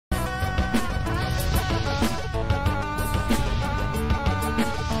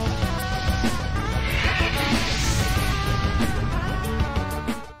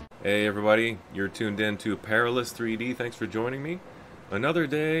Hey everybody, you're tuned in to Perilous 3D. Thanks for joining me. Another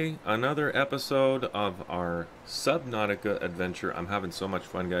day, another episode of our Subnautica adventure. I'm having so much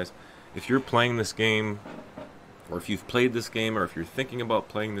fun, guys. If you're playing this game, or if you've played this game, or if you're thinking about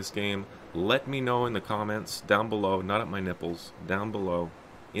playing this game, let me know in the comments down below, not at my nipples, down below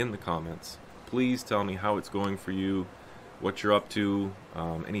in the comments. Please tell me how it's going for you, what you're up to,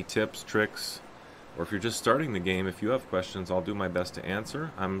 any tips, tricks, or if you're just starting the game. If you have questions, I'll do my best to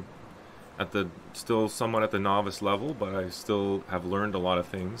answer. I'm still somewhat at the novice level, but I still have learned a lot of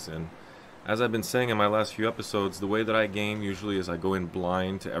things. And as I've been saying in my last few episodes, the way that I game usually is I go in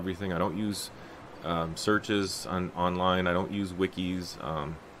blind to everything. I don't use searches online. I don't use wikis.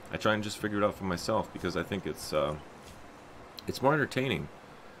 I try and just figure it out for myself because I think it's more entertaining,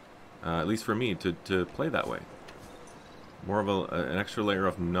 at least for me, to play that way. More of an extra layer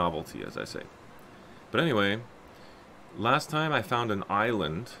of novelty, as I say. But anyway, last time I found an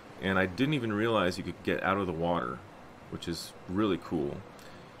island, and I didn't even realize you could get out of the water, which is really cool.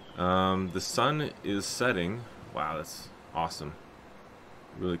 The sun is setting. Wow, that's awesome.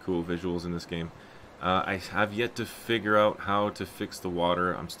 Really cool visuals in this game. I have yet to figure out how to fix the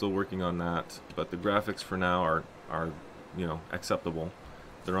water. I'm still working on that, but the graphics for now are acceptable.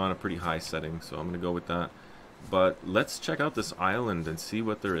 They're on a pretty high setting, so I'm going to go with that. But let's check out this island and see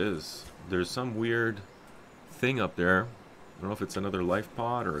what there is. There's some weird thing up there. I don't know if it's another life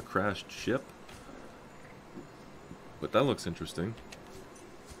pod or a crashed ship, but that looks interesting.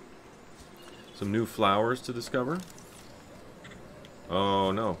 Some new flowers to discover.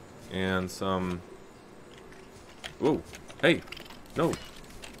 Oh no. And some... Whoa. Hey! No!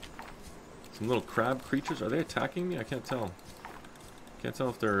 Some little crab creatures. Are they attacking me? I can't tell. Can't tell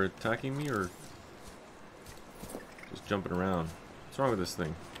if they're attacking me or just jumping around. What's wrong with this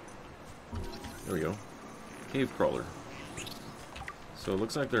thing? There we go. Cave crawler. So it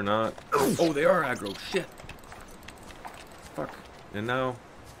looks like they're not... Oh, they are aggro. Shit. Fuck. And now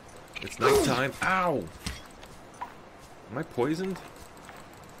it's nighttime. Ow! Am I poisoned?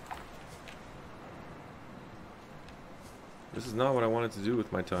 This is not what I wanted to do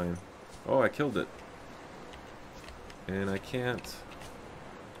with my time. Oh, I killed it. And I can't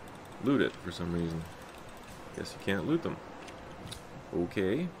loot it for some reason. Guess you can't loot them.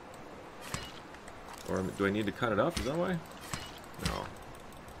 Okay. Or do I need to cut it up? Is that why? No.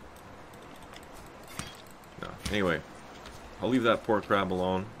 No. Anyway, I'll leave that poor crab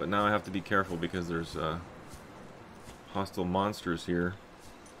alone. But now I have to be careful because there's hostile monsters here.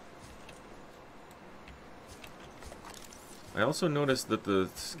 I also noticed that the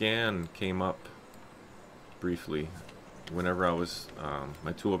scan came up briefly whenever I was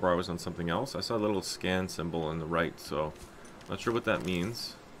my toolbar was on something else. I saw a little scan symbol on the right, so not sure what that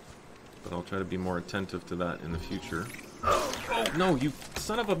means, but I'll try to be more attentive to that in the future. Oh no, you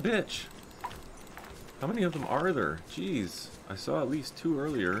son of a bitch! How many of them are there? Jeez, I saw at least 2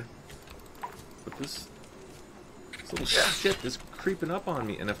 earlier, but this little shit is creeping up on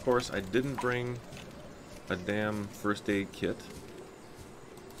me. And of course I didn't bring a damn first aid kit.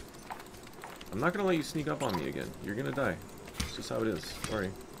 I'm not gonna let you sneak up on me again. You're gonna die. It's just how it is. Sorry.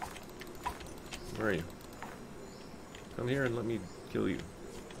 Where are you? Come here and let me kill you.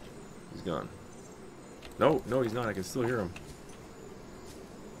 He's gone. No, no, he's not. I can still hear him.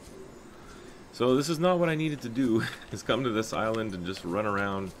 So this is not what I needed to do. Is come to this island and just run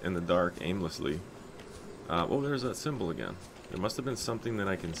around in the dark aimlessly. Oh, there's that symbol again. There must have been something that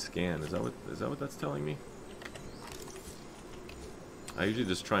I can scan. Is that what that's telling me? I usually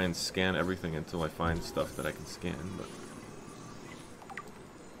just try and scan everything until I find stuff that I can scan, but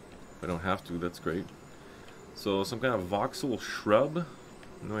if I don't have to, that's great. So some kind of voxel shrub.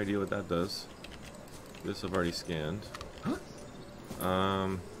 No idea what that does. This I've already scanned.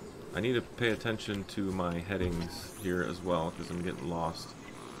 I need to pay attention to my headings here as well because I'm getting lost.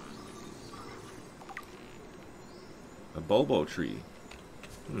 A bulbo tree.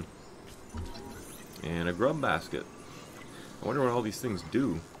 And a grub basket. I wonder what all these things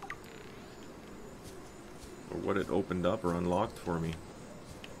do. Or what it opened up or unlocked for me.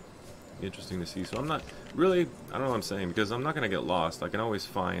 Interesting to see. So I'm not really, I don't know what I'm saying, because I'm not going to get lost. I can always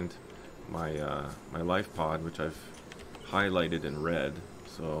find my my life pod, which I've highlighted in red.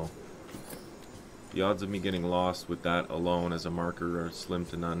 So the odds of me getting lost with that alone as a marker are slim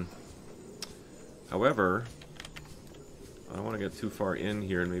to none. However, I don't want to get too far in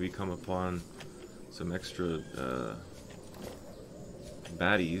here and maybe come upon some extra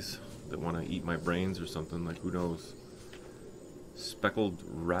baddies that want to eat my brains or something. Like, who knows? Speckled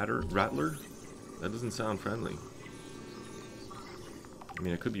rattler? That doesn't sound friendly. I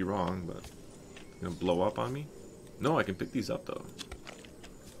mean, I could be wrong, but gonna blow up on me? No, I can pick these up though.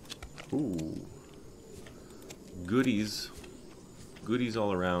 Ooh. Goodies. Goodies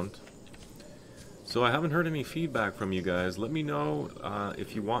all around. So I haven't heard any feedback from you guys. Let me know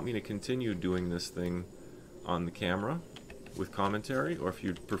if you want me to continue doing this thing on the camera with commentary, or if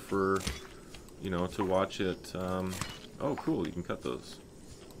you'd prefer, you know, to watch it. Oh, cool! You can cut those.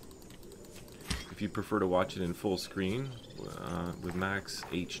 If you prefer to watch it in full screen with max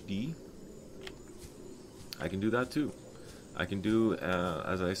HD, I can do that too. I can do,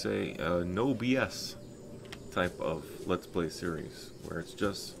 as I say, no BS type of Let's Play series where it's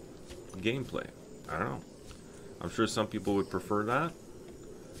just gameplay. I don't know. I'm sure some people would prefer that.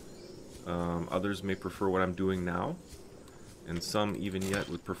 Others may prefer what I'm doing now. And some even yet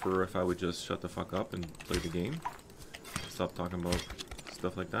would prefer if I would just shut the fuck up and play the game. Stop talking about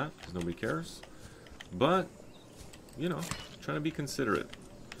stuff like that, because nobody cares. But, you know, trying to be considerate.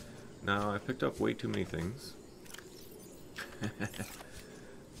 Now, I picked up way too many things.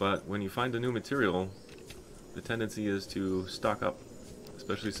 But when you find a new material, the tendency is to stock up.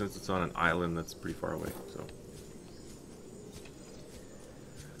 Especially since it's on an island that's pretty far away, so.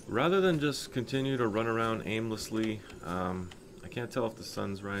 Rather than just continue to run around aimlessly, I can't tell if the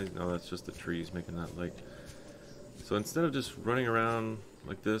sun's rising. No, that's just the trees making that light. So instead of just running around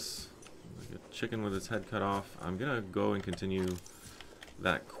like this, like a chicken with its head cut off, I'm gonna go and continue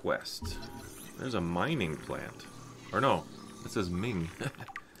that quest. There's a mining plant. Or no, it says Ming.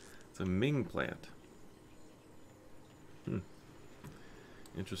 It's a Ming plant.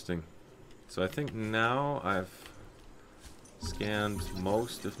 Interesting. So I think now I've scanned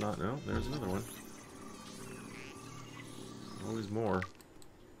most, if not, no, there's another one. Always more.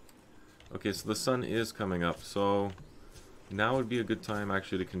 Okay, so the sun is coming up, so now would be a good time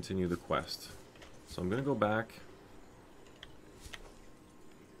actually to continue the quest. So I'm going to go back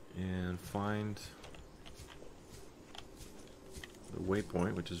and find the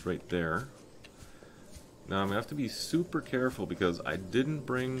waypoint, which is right there. Now I'm going to have to be super careful because I didn't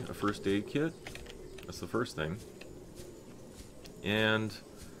bring a first aid kit. That's the first thing. And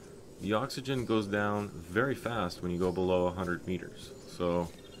the oxygen goes down very fast when you go below 100 meters. So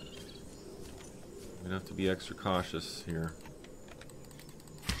I'm going to have to be extra cautious here.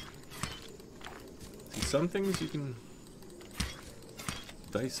 See, some things you can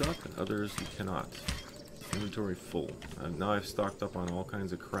dice up and others you cannot. Inventory full. Now I've stocked up on all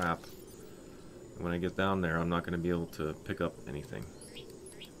kinds of crap. When I get down there, I'm not going to be able to pick up anything.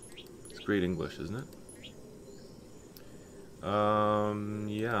 It's great English, isn't it?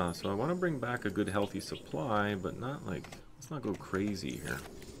 Yeah, so I want to bring back a good healthy supply, but not like, let's not go crazy here.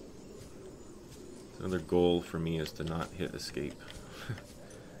 Another goal for me is to not hit escape.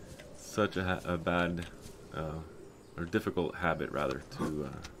 Such a bad, or difficult habit, rather, to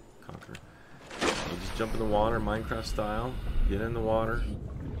conquer. I'll just jump in the water, Minecraft style, get in the water,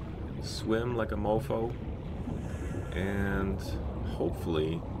 swim like a mofo, and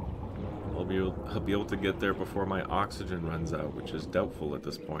hopefully I'll be able to get there before my oxygen runs out, which is doubtful at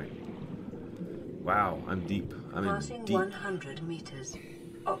this point. Wow, I'm deep. I'm Passing deep. 100 meters.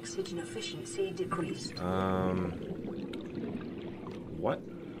 Oxygen efficiency decreased. What?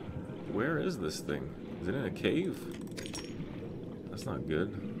 Where is this thing? Is it in a cave? That's not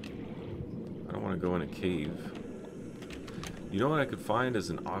good. I don't want to go in a cave. You know what I could find is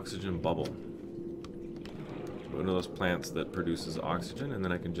an oxygen bubble. One of those plants that produces oxygen, and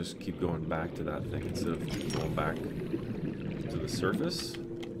then I can just keep going back to that thing instead of going back to the surface.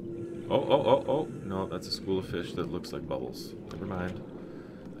 Oh, no, that's a school of fish that looks like bubbles. Never mind.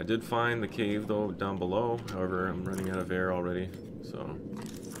 I did find the cave, though, down below. However, I'm running out of air already, so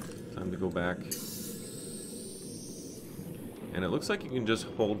time to go back. And it looks like you can just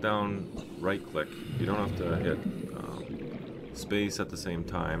hold down right-click. You don't have to hit space at the same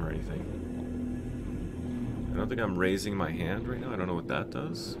time or anything. I don't think I'm raising my hand right now. I don't know what that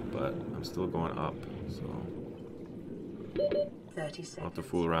does, but I'm still going up, so 30 seconds. I'll have to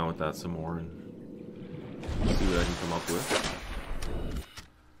fool around with that some more and see what I can come up with.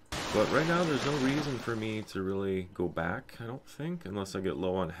 But right now there's no reason for me to really go back, I don't think, unless I get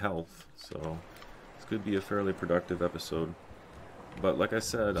low on health. So this could be a fairly productive episode. But like I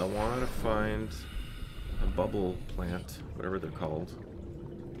said, I want to find a bubble plant, whatever they're called,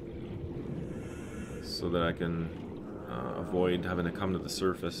 so that I can avoid having to come to the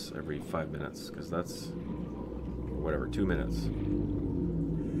surface every 5 minutes, because that's, whatever, 2 minutes.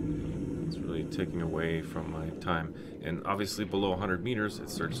 It's really taking away from my time. And obviously below 100 meters, it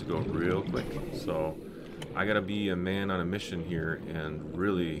starts to go real quick. So I gotta be a man on a mission here and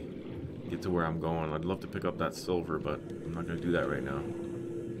really get to where I'm going. I'd love to pick up that silver, but I'm not gonna do that right now.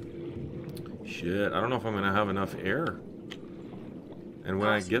 Shit, I don't know if I'm gonna have enough air. And when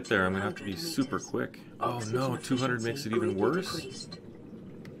I Passing get there, I'm gonna have to be 200 super meters. quick. Oh Oxygen no, 200 makes it even efficiency worse? greatly decreased.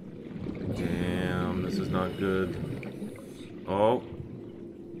 Damn, this is not good. Oh.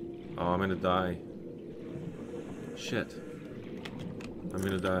 Oh, I'm gonna die. Shit. I'm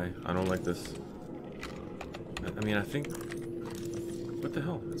gonna die. I don't like this. I mean, I think... What the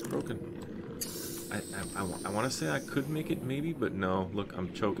hell? It's broken. I want to say I could make it maybe, but no. Look,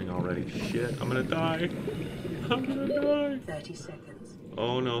 I'm choking already. Shit, I'm gonna die. I'm gonna die. 30 seconds.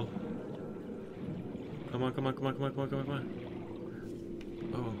 Oh no. Come on, come on, come on, come on, come on, come on, come on.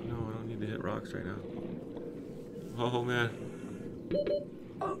 Oh no, I don't need to hit rocks right now. Oh man.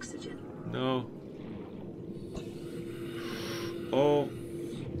 Oxygen. No. Oh.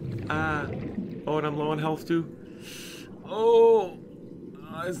 Ah. Oh, and I'm low on health too. Oh.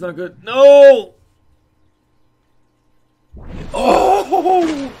 It's not good. No!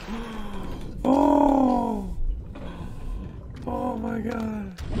 Oh! Oh! Oh my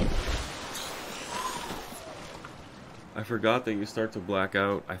god. I forgot that you start to black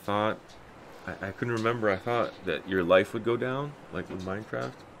out. I thought... I couldn't remember. I thought that your life would go down, like in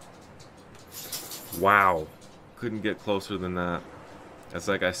Minecraft. Wow. Couldn't get closer than that. It's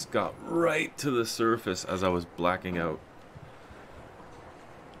like I got right to the surface as I was blacking out.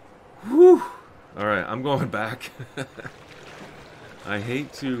 Whew. Alright, I'm going back. I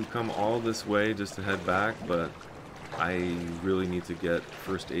hate to come all this way just to head back, but I really need to get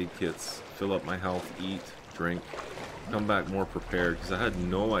first aid kits, fill up my health, eat, drink, come back more prepared, because I had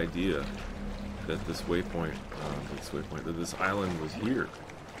no idea that this waypoint, that this island was here,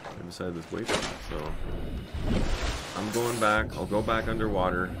 right beside this waypoint. So I'm going back. I'll go back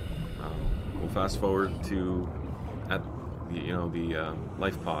underwater. We'll fast forward to at the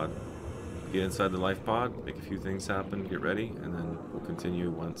life pod. Get inside the life pod, make a few things happen, get ready, and then we'll continue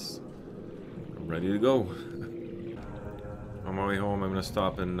once I'm ready to go. On my way home, I'm gonna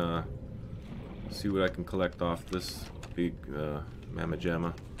stop and see what I can collect off this big mamma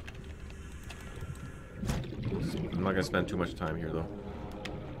jamma. I'm not gonna spend too much time here though.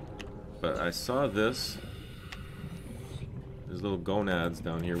 But I saw this. There's little gonads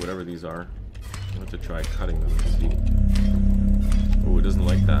down here, whatever these are. I want to try cutting them and see. Oh, it doesn't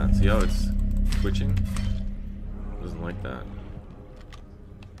like that. See how it's twitching? It doesn't like that.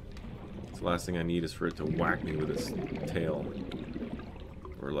 The last thing I need is for it to whack me with its tail.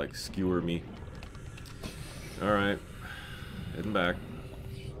 Or like skewer me. Alright. Heading back.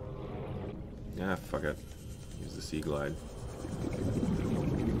 Yeah, fuck it. Use the sea glide.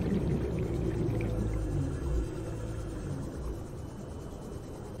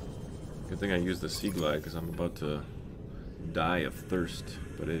 Good thing I used the sea glide because I'm about to die of thirst.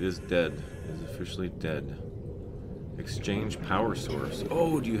 But it is dead. It is officially dead. Exchange power source.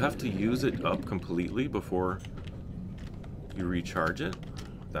 Oh, do you have to use it up completely before you recharge it?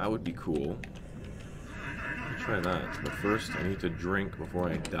 That would be cool. Let's try that. But first, I need to drink before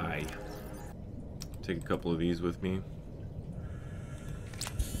I die. Take a couple of these with me.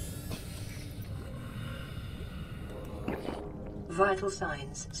 Vital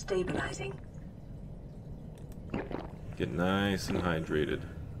signs stabilizing. Get nice and hydrated.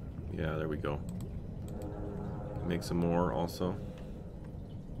 Yeah, there we go. Make some more also.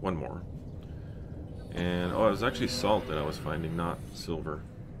 One more. And, oh, it was actually salt that I was finding, not silver.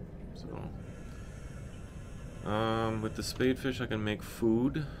 So, with the spadefish I can make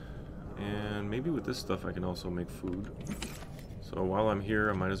food. And maybe with this stuff I can also make food. So while I'm here,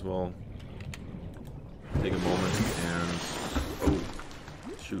 I might as well take a moment and... Oh,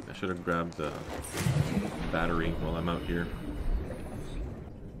 shoot, I should have grabbed the battery while I'm out here.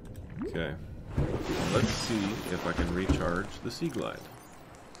 Okay. Let's see if I can recharge the sea glide.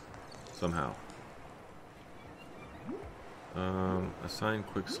 Somehow. Assign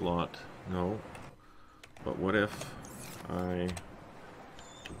quick slot. No. But what if I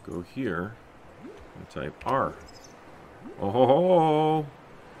go here and type R? Oh ho ho!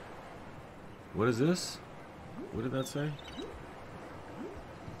 What is this? What did that say?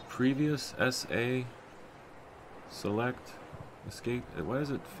 Previous SA select escape. Why does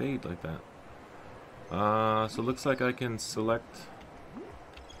it fade like that? So it looks like I can select.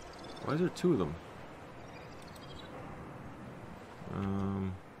 Why is there two of them?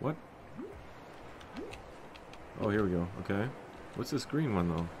 What? Oh, here we go. Okay. What's this green one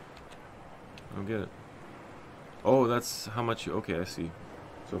though? I don't get it. Oh, that's how much you... Okay, I see.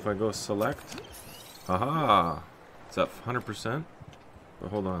 So if I go select... Haha! It's at 100%? But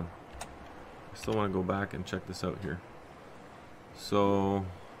hold on. I still want to go back and check this out here. So...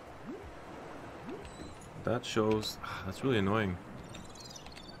 That shows... That's really annoying.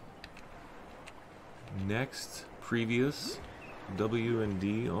 Next, previous. W and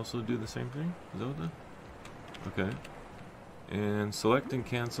D also do the same thing? Is that what the... Okay. And select and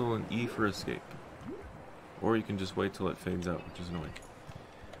cancel and E for escape. Or you can just wait till it fades out, which is annoying.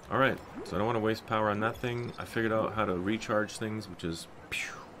 Alright, so I don't want to waste power on that thing. I figured out how to recharge things, which is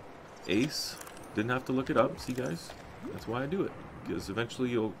ace. Didn't have to look it up, see guys? That's why I do it. Because eventually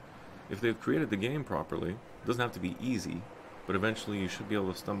you'll, if they've created the game properly, it doesn't have to be easy, but eventually you should be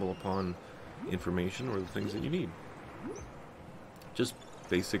able to stumble upon information or the things that you need. Just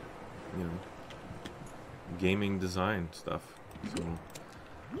basic, you know, gaming design stuff. So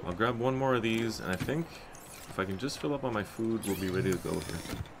I'll grab one more of these, and I think if I can just fill up on my food, we'll be ready to go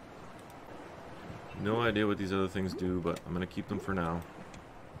here. No idea what these other things do, but I'm going to keep them for now.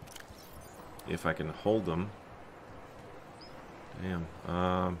 If I can hold them. Damn.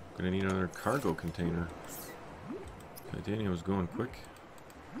 Going to need another cargo container. Titanium was going quick.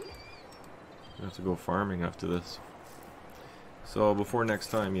 I have to go farming after this. So before next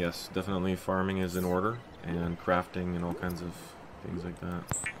time, yes, definitely farming is in order. And crafting and all kinds of things like that.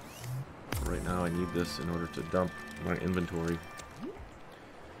 Right now I need this in order to dump my inventory.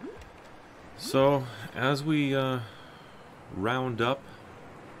 So, as we round up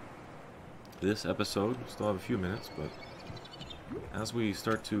this episode, still have a few minutes, but as we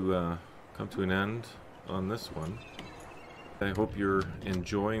start to come to an end on this one, I hope you're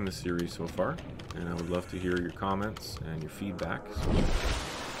enjoying the series so far, and I would love to hear your comments and your feedback. So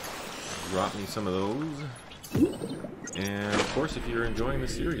drop me some of those. And of course, if you're enjoying the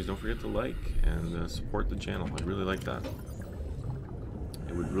series, don't forget to like and support the channel. I'd really like that.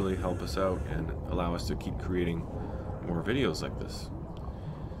 It would really help us out and allow us to keep creating more videos like this.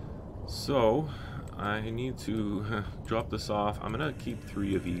 So, I need to drop this off. I'm going to keep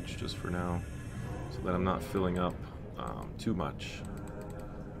 3 of each just for now, so that I'm not filling up too much.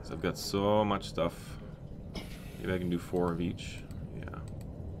 So I've got so much stuff. Maybe I can do 4 of each. Yeah.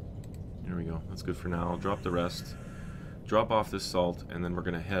 There we go. That's good for now. I'll drop the rest. Drop off this salt, and then we're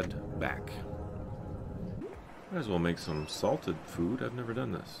going to head back. Might as well make some salted food. I've never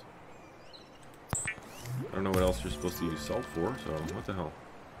done this. I don't know what else you're supposed to use salt for, so what the hell.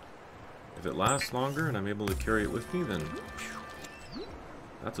 If it lasts longer and I'm able to carry it with me, then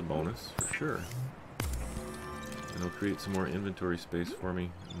that's a bonus for sure. And it'll create some more inventory space for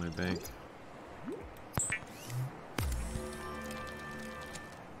me in my bank.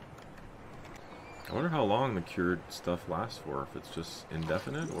 I wonder how long the cured stuff lasts for, if it's just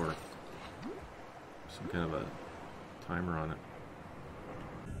indefinite or some kind of a timer on it.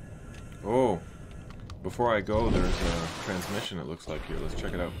 Oh, before I go, there's a transmission it looks like here. Let's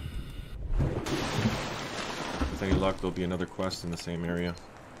check it out. With any luck, there'll be another quest in the same area.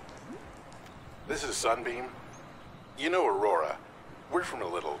 This is Sunbeam. You know Aurora. We're from a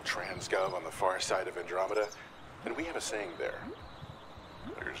little transgov on the far side of Andromeda, and we have a saying there.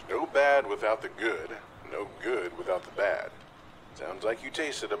 There's no bad without the good, no good without the bad. Sounds like you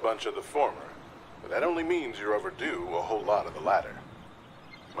tasted a bunch of the former, but that only means you're overdue a whole lot of the latter.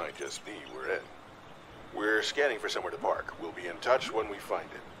 Might just be we're in. We're scanning for somewhere to park. We'll be in touch when we find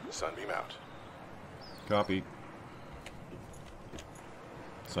it. Sunbeam out. Copy.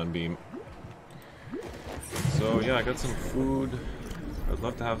 Sunbeam. So yeah, I got some food. I'd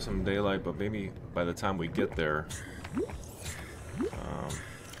love to have some daylight, but maybe by the time we get there,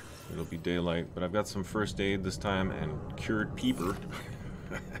 it'll be daylight. But I've got some first aid this time and cured peeper.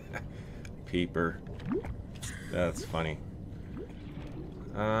 Peeper. That's funny.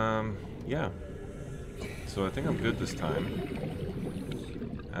 Yeah. So I think I'm good this time.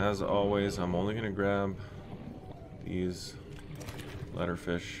 As always, I'm only gonna grab these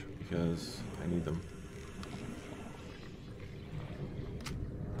letterfish because I need them.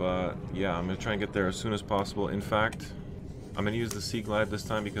 But yeah, I'm gonna try and get there as soon as possible. In fact, I'm gonna use the Sea Glide this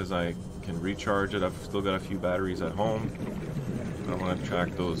time because I can recharge it. I've still got a few batteries at home. I want to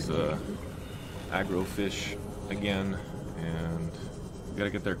track those aggro fish again, and we gotta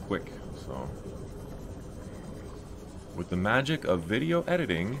get there quick. So, with the magic of video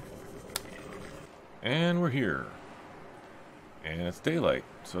editing, and we're here, and it's daylight,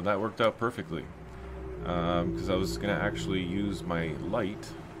 so that worked out perfectly. Because I was gonna actually use my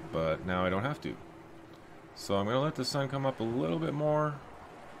light, but now I don't have to. So I'm gonna let the sun come up a little bit more,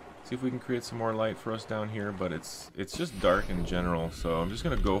 see if we can create some more light for us down here. But it's just dark in general, so I'm just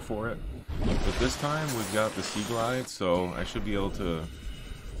gonna go for it. But this time we've got the Sea Glide, so I should be able to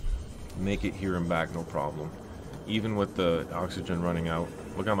make it here and back no problem. Even with the oxygen running out,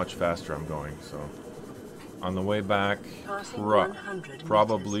 look how much faster I'm going. So on the way back,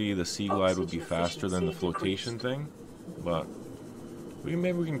 probably the Sea Glide would be faster than the flotation thing, but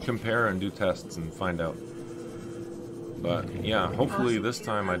maybe we can compare and do tests and find out. But yeah, hopefully this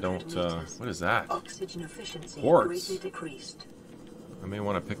time I don't. What is that? Oxygen efficiency Quartz. greatly decreased. I may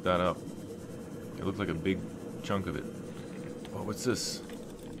want to pick that up. It looked like a big chunk of it. Oh, what's this?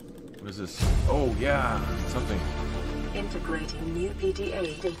 What is this? Oh yeah, something. Integrating new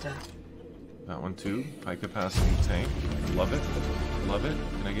PDA data. That one too. High capacity tank. Love it. Love it.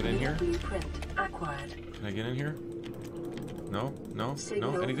 Can I get in here? Blueprint acquired. Can I get in here? No? No?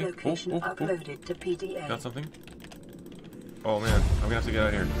 Signal No? Anything? location Oh. uploaded to PDA. Got something? Oh man, I'm gonna have to get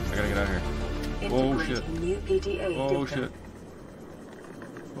out of here. I gotta get out of here. Oh shit. Integrating new PDA Oh data. shit.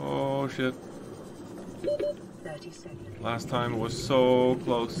 Oh shit. 30 seconds. Last time was so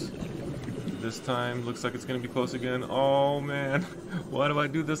close. This time looks like it's gonna be close again. Oh man, why do I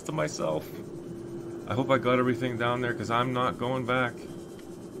do this to myself? I hope I got everything down there because I'm not going back.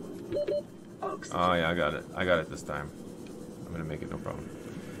 Oxygen. Oh yeah, I got it. I got it this time. I'm gonna make it no problem.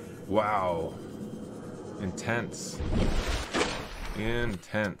 Wow. Intense.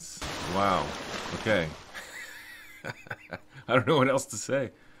 Intense. Wow. Okay. I don't know what else to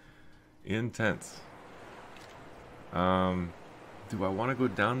say. Intense. Do I want to go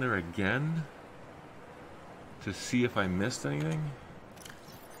down there again to see if I missed anything?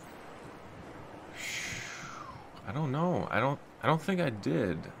 I don't know. I don't think I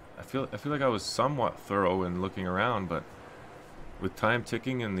did. I feel like I was somewhat thorough in looking around, but with time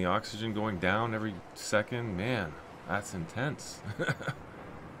ticking and the oxygen going down every second, man, that's intense.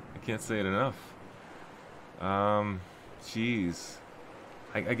 I can't say it enough. Jeez.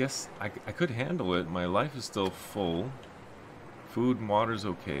 I guess I could handle it. My life is still full. Food and water's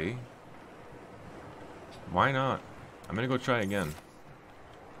okay. Why not? I'm gonna go try again.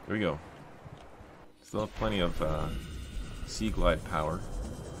 Here we go. Still have plenty of sea glide power.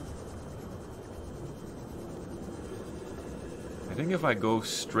 I think if I go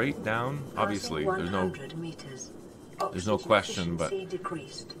straight down, obviously there's no question, but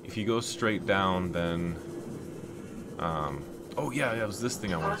if you go straight down, then oh yeah, it was this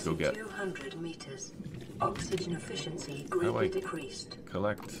thing I wanted to go get. 200 meters. Oxygen efficiency greatly decreased.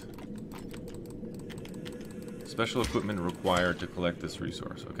 Collect special equipment required to collect this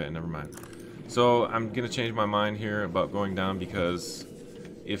resource. Okay, never mind. So I'm gonna change my mind here about going down, because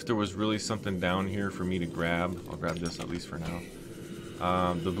if there was really something down here for me to grab, I'll grab this at least for now.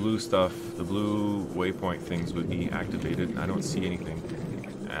 The blue stuff, the blue waypoint things would be activated. I don't see anything.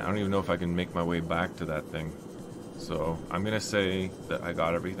 I don't even know if I can make my way back to that thing. So I'm gonna say that I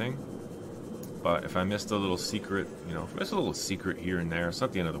got everything. But if I missed a little secret, you know, if I missed a little secret here and there, it's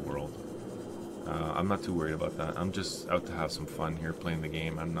not the end of the world. I'm not too worried about that. I'm just out to have some fun here playing the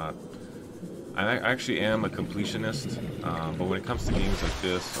game. I actually am a completionist, but when it comes to games like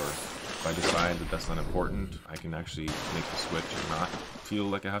this, or if I decide that that's not important, I can actually make the switch and not feel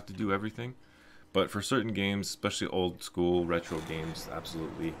like I have to do everything. But for certain games, especially old school retro games,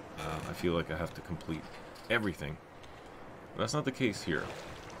 absolutely, I feel like I have to complete everything. But that's not the case here.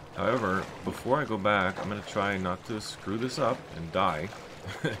 However, before I go back, I'm going to try not to screw this up and die,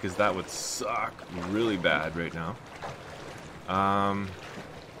 because that would suck really bad right now. I'm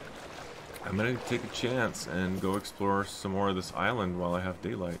going to take a chance and go explore some more of this island while I have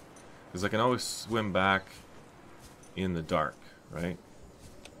daylight. Because I can always swim back in the dark, right?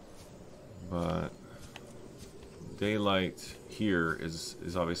 But daylight here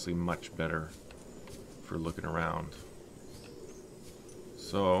is obviously much better for looking around.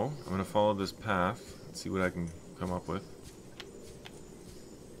 So I'm going to follow this path and see what I can come up with.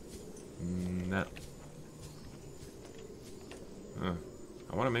 That.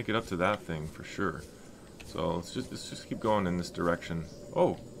 I want to make it up to that thing for sure. So let's just keep going in this direction.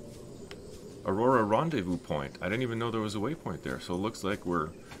 Oh, Aurora Rendezvous Point. I didn't even know there was a waypoint there. So it looks like we're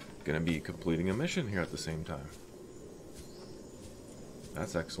going to be completing a mission here at the same time.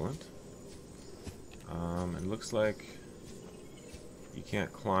 That's excellent. It looks like you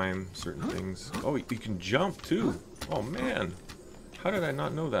can't climb certain things. Oh, you can jump too. Oh man, how did I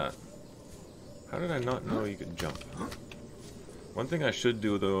not know that? How did I not know you could jump? One thing I should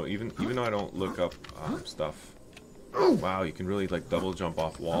do though, even though I don't look up stuff. Wow, you can really like double jump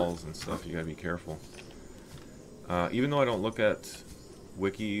off walls and stuff. You gotta be careful. Even though I don't look at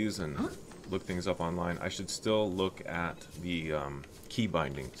wikis and look things up online, I should still look at the key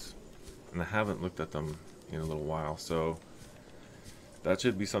bindings, and I haven't looked at them in a little while. So that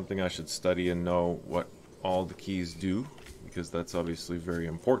should be something I should study and know what all the keys do, because that's obviously very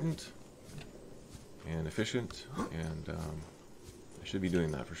important and efficient, and I should be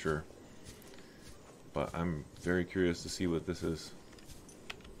doing that for sure. But I'm very curious to see what this is.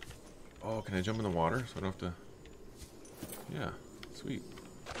 Oh, can I jump in the water so I don't have to... Yeah, sweet.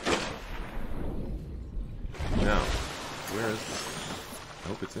 Now, Where is this? I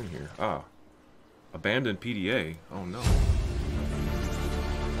hope it's in here. Ah. Abandoned PDA. Oh no.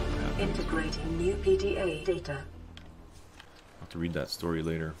 Integrating new PDA data. I'll have to read that story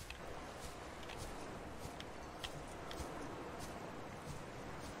later.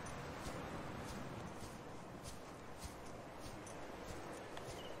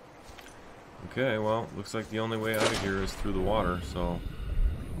 Okay, well, looks like the only way out of here is through the water, so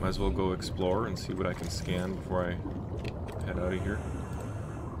might as well go explore and see what I can scan before I head out of here.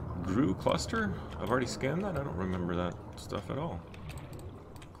 Drew cluster? I've already scanned that? I don't remember that stuff at all.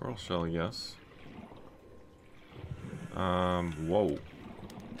 Coral shell, yes. Whoa.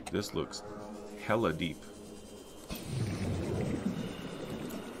 This looks hella deep.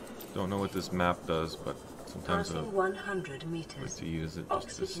 Don't know what this map does, but sometimes I 100 meters. like to use it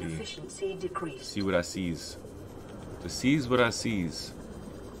just to Oxygen efficiency decreased. see what I sees. To seize what I sees.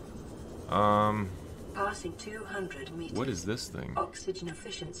 Passing 200 meters. What is this thing? Oxygen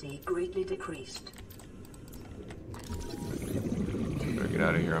efficiency greatly decreased. Better get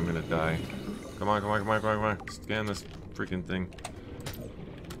out of here, I'm gonna die. Come on, come on, come on, come on, come on. Scan this freaking thing.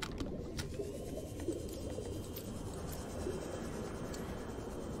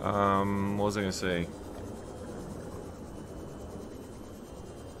 What was I gonna say?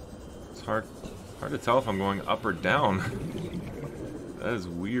 It's hard to tell if I'm going up or down. That is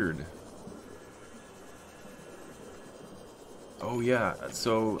weird. Oh yeah,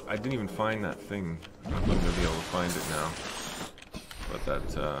 so I didn't even find that thing. I'm not gonna be able to find it now. But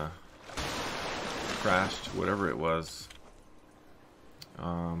that crashed, whatever it was.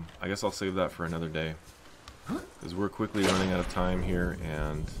 I guess I'll save that for another day. Because we're quickly running out of time here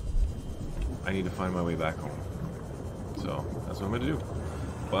and I need to find my way back home. So that's what I'm gonna do.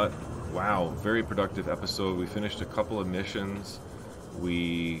 But wow, very productive episode. We finished a couple of missions.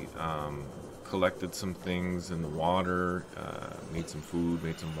 We collected some things in the water, made some food,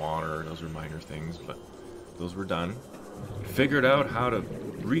 made some water. Those were minor things, but those were done. Figured out how to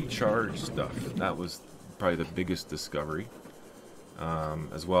recharge stuff. That was probably the biggest discovery.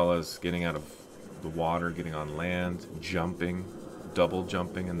 As well as getting out of the water, getting on land, jumping, double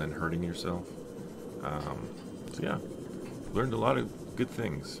jumping, and then hurting yourself. So yeah, learned a lot of good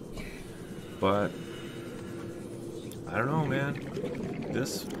things. But I don't know, man.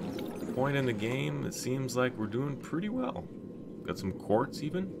 This point in the game, it seems like we're doing pretty well. Got some quartz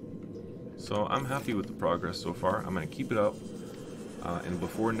even. So I'm happy with the progress so far. I'm going to keep it up. And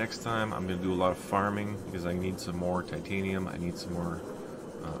before next time, I'm going to do a lot of farming because I need some more titanium. I need some more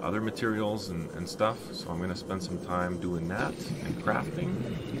other materials and stuff. So I'm going to spend some time doing that and crafting.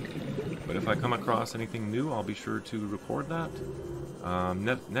 But if I come across anything new, I'll be sure to record that.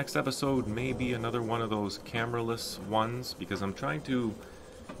 Next episode may be another one of those cameraless ones because I'm trying to,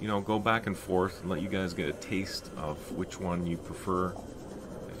 you know, go back and forth and let you guys get a taste of which one you prefer.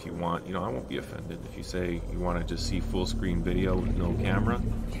 If you want, you know, I won't be offended. If you say you want to just see full screen video with no camera,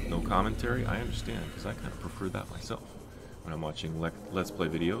 no commentary, I understand because I kind of prefer that myself when I'm watching Let's Play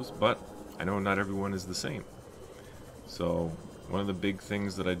videos, but I know not everyone is the same. So one of the big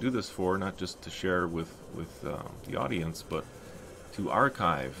things that I do this for, not just to share with the audience, but to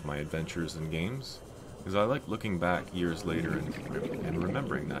archive my adventures and games, because I like looking back years later and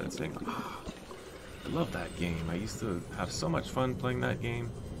remembering that and saying, ah, I love that game. I used to have so much fun playing that game.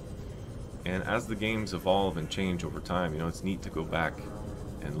 And as the games evolve and change over time, you know, it's neat to go back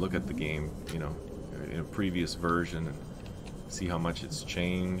and look at the game, you know, in a previous version and see how much it's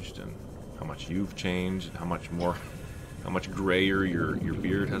changed and how much you've changed and how much grayer your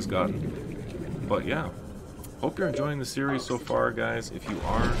beard has gotten. But yeah, hope you're enjoying the series so far, guys. If you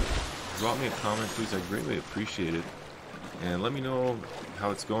are, drop me a comment, please. I greatly appreciate it. And let me know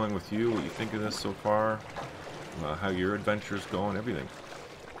how it's going with you, what you think of this so far, how your adventure's going, everything.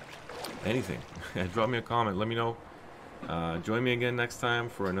 Anything. Drop me a comment, let me know. Join me again next time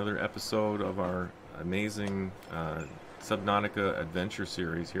for another episode of our amazing Subnautica adventure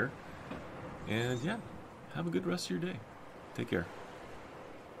series here. And yeah, have a good rest of your day. Take care.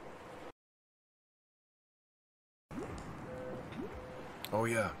 Oh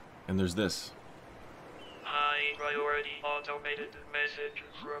yeah, and there's this. High priority automated message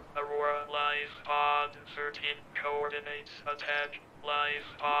from Aurora Live Pod 13 coordinates attack.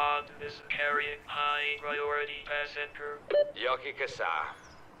 Live Pod is carrying high priority passenger. Yoki Kasa.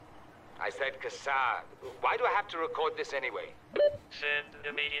 I said Kasa. Why do I have to record this anyway? Send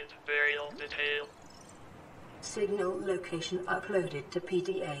immediate burial detail. Signal location uploaded to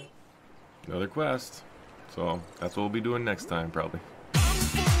PDA. Another quest. So that's what we'll be doing next time, probably.